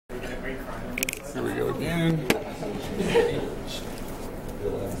Here we go again.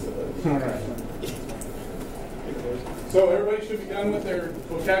 All right. So everybody should be done with their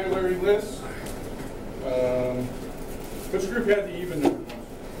vocabulary list. Which group had the even number?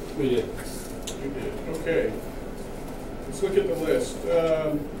 We did. We did. Okay. Let's look at the list.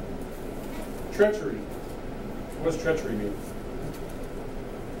 Treachery. What does treachery mean?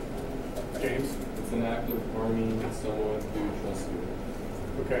 James? It's an act of harming someone who trusts you.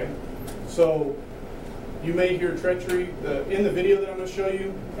 Okay. So you may hear treachery. In the video that I'm going to show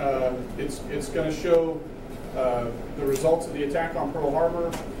you, it's going to show the results of the attack on Pearl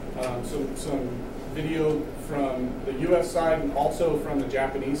Harbor, some video from the U.S. side and also from the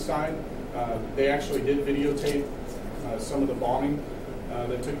Japanese side. They actually did videotape some of the bombing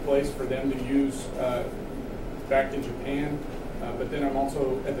that took place for them to use back in Japan. But then I'm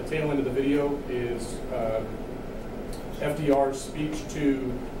also, at the tail end of the video, is FDR's speech to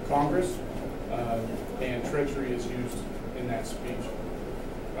Congress, and treachery is used in that speech.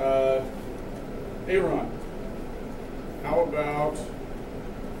 Aaron, how about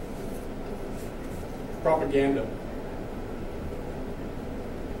propaganda?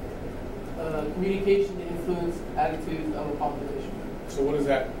 Communication to influence attitudes of a population. So what does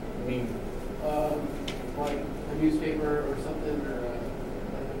that mean? Like a newspaper or something, or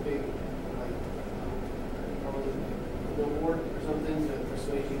like a big, like, a billboard or something to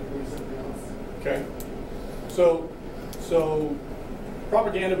persuade you to believe something else. Okay. So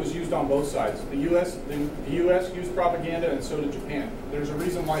propaganda was used on both sides. The U.S. used propaganda, and so did Japan. There's a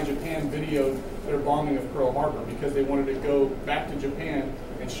reason why Japan videoed their bombing of Pearl Harbor, because they wanted to go back to Japan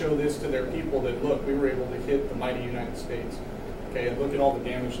and show this to their people that, look, we were able to hit the mighty United States. Okay, and look at all the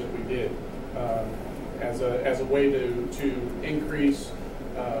damage that we did. As a way to increase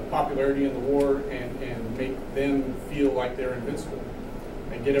popularity in the war and make them feel like they're invincible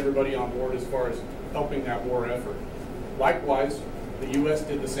and get everybody on board as far as helping that war effort. Likewise, the U.S.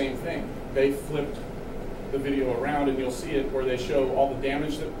 did the same thing. They flipped the video around, and you'll see it where they show all the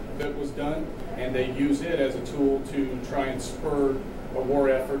damage that was done, and they use it as a tool to try and spur a war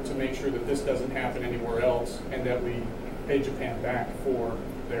effort to make sure that this doesn't happen anywhere else and that we pay Japan back for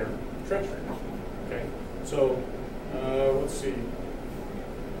their treachery. Okay, so let's see.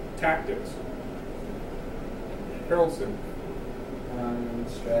 Tactics. Harrelson.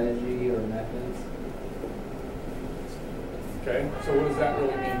 Strategy or methods. Okay, so what does that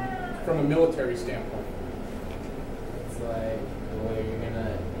really mean from a military standpoint? It's like the way you're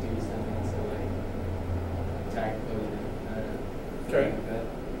gonna do something, so like tactically. Okay.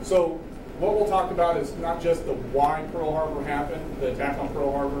 So what we'll talk about is not just the why Pearl Harbor happened, the attack on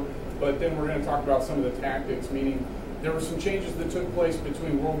Pearl Harbor, but then we're going to talk about some of the tactics, meaning there were some changes that took place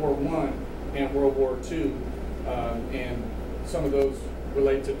between World War I and World War II, and some of those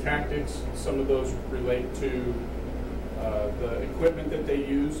relate to tactics, some of those relate to the equipment that they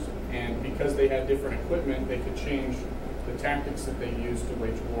used, and because they had different equipment, they could change the tactics that they used to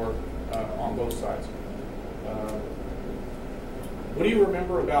wage war on both sides. What do you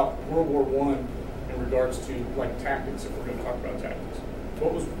remember about World War I in regards to like tactics? If we're going to talk about tactics,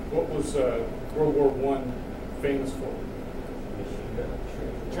 what was World War I famous for?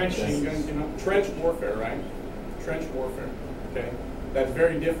 Machine guns, you know, trench warfare, right? Trench warfare. Okay, that's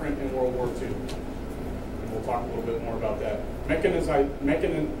very different in World War II. And we'll talk a little bit more about that.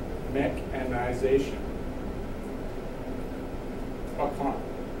 Mechanization. About Connor.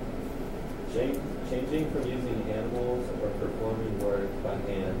 Changing from using animals or performing work by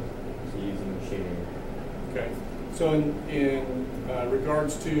hand to using machinery. Okay. So in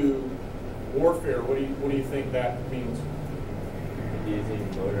regards to warfare, what do you think that means? Using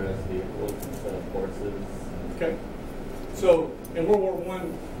motorized vehicles instead of horses. Okay. So in World War I,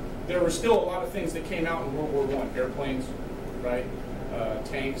 there were still a lot of things that came out in World War I. Airplanes, right?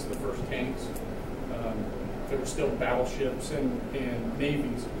 Tanks, the first tanks. There were still battleships and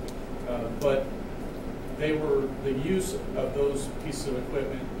navies. But they were the use of those pieces of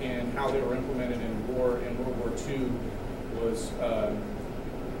equipment and how they were implemented in war in World War II was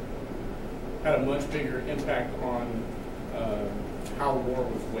had a much bigger impact on how war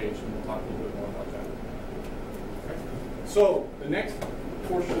was waged, and we'll talk a little bit more about that. Okay. So the next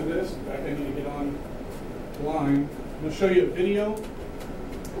portion of this, in fact, I need to get online. I'm going to show you a video.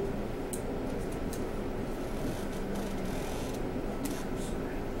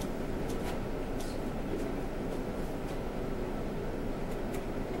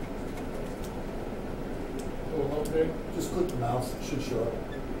 Just click the mouse, it should show up.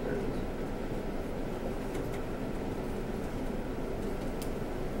 There it is.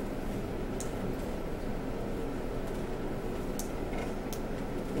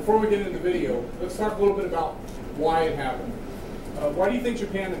 before we get into the video, let's talk a little bit about why it happened. Why do you think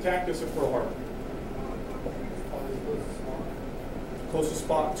Japan attacked us at Pearl Harbor? Probably the Closest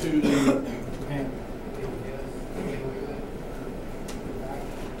spot to Japan.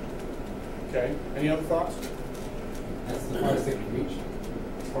 Okay. Any other thoughts? That's the farthest they could reach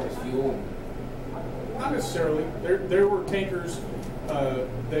as far as fuel. Not necessarily. There were tankers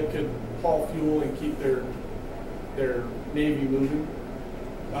that could haul fuel and keep their navy moving.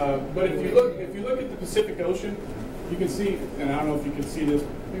 But if you look at the Pacific Ocean, you can see, and I don't know if you can see this.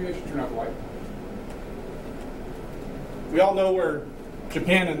 Maybe I should turn out the light. We all know where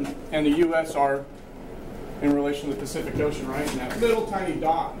Japan and the U.S. are in relation to the Pacific Ocean, right? And that little tiny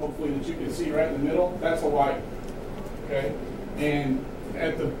dot, hopefully that you can see right in the middle, that's Hawaii. Okay, and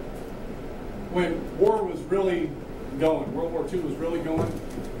when war was really going, World War II was really going,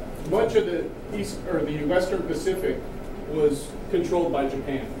 much of the east or the Western Pacific was controlled by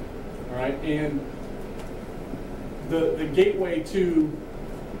Japan. All right, and the gateway to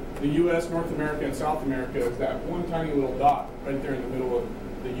the U.S., North America, and South America is that one tiny little dot right there in the middle of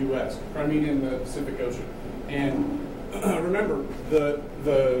the U.S. In the Pacific Ocean. And remember, the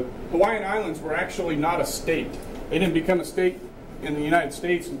Hawaiian Islands were actually not a state. They didn't become a state in the United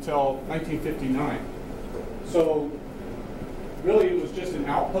States until 1959. So really it was just an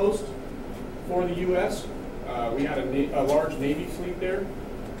outpost for the U.S. We had a large Navy fleet there,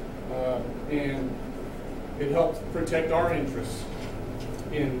 and it helped protect our interests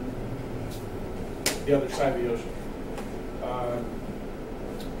in the other side of the ocean.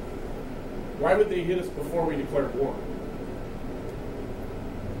 Why would they hit us before we declared war?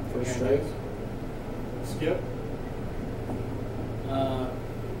 First strike. Skip?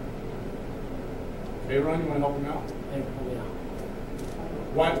 Hey, Ron, you want to help him out?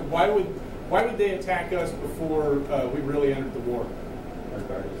 Why would they attack us before we really entered the war? Our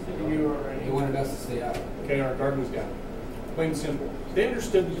guard is You were already. They wanted us to stay out. Okay, our guard was down. Plain and simple. They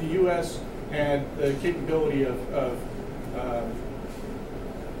understood that the U.S. had the capability of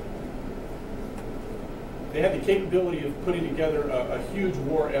putting together a huge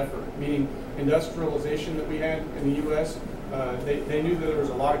war effort, meaning industrialization that we had in the U.S. They knew that there was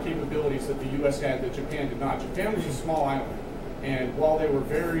a lot of capabilities that the U.S. had that Japan did not. Japan was a small island, and while they were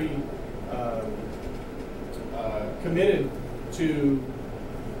very committed to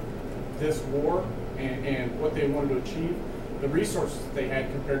this war and what they wanted to achieve, the resources they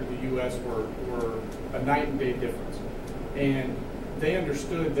had compared to the U.S. were a night and day difference. And they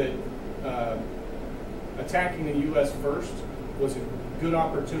understood that attacking the U.S. first was a good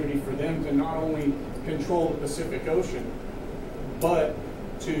opportunity for them to not only control the Pacific Ocean, but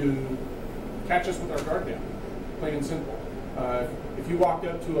to catch us with our guard down, plain and simple. If you walked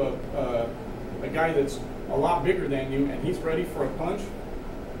up to a guy that's a lot bigger than you and he's ready for a punch,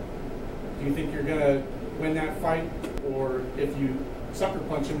 do you think you're going to win that fight? Or if you sucker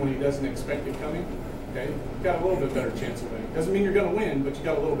punch him when he doesn't expect it coming, okay, you've got a little bit better chance of winning. Doesn't mean you're going to win, but you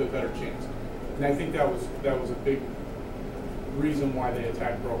got a little bit better chance. And I think that was a big reason why they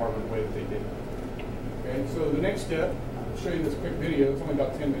attacked Pearl Harbor the way that they did. Okay, so the next step, I'll show you this quick video. It's only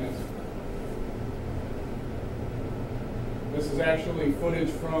about 10 minutes. This is actually footage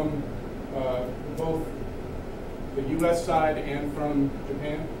from both the U.S. side and from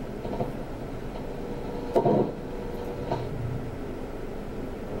Japan.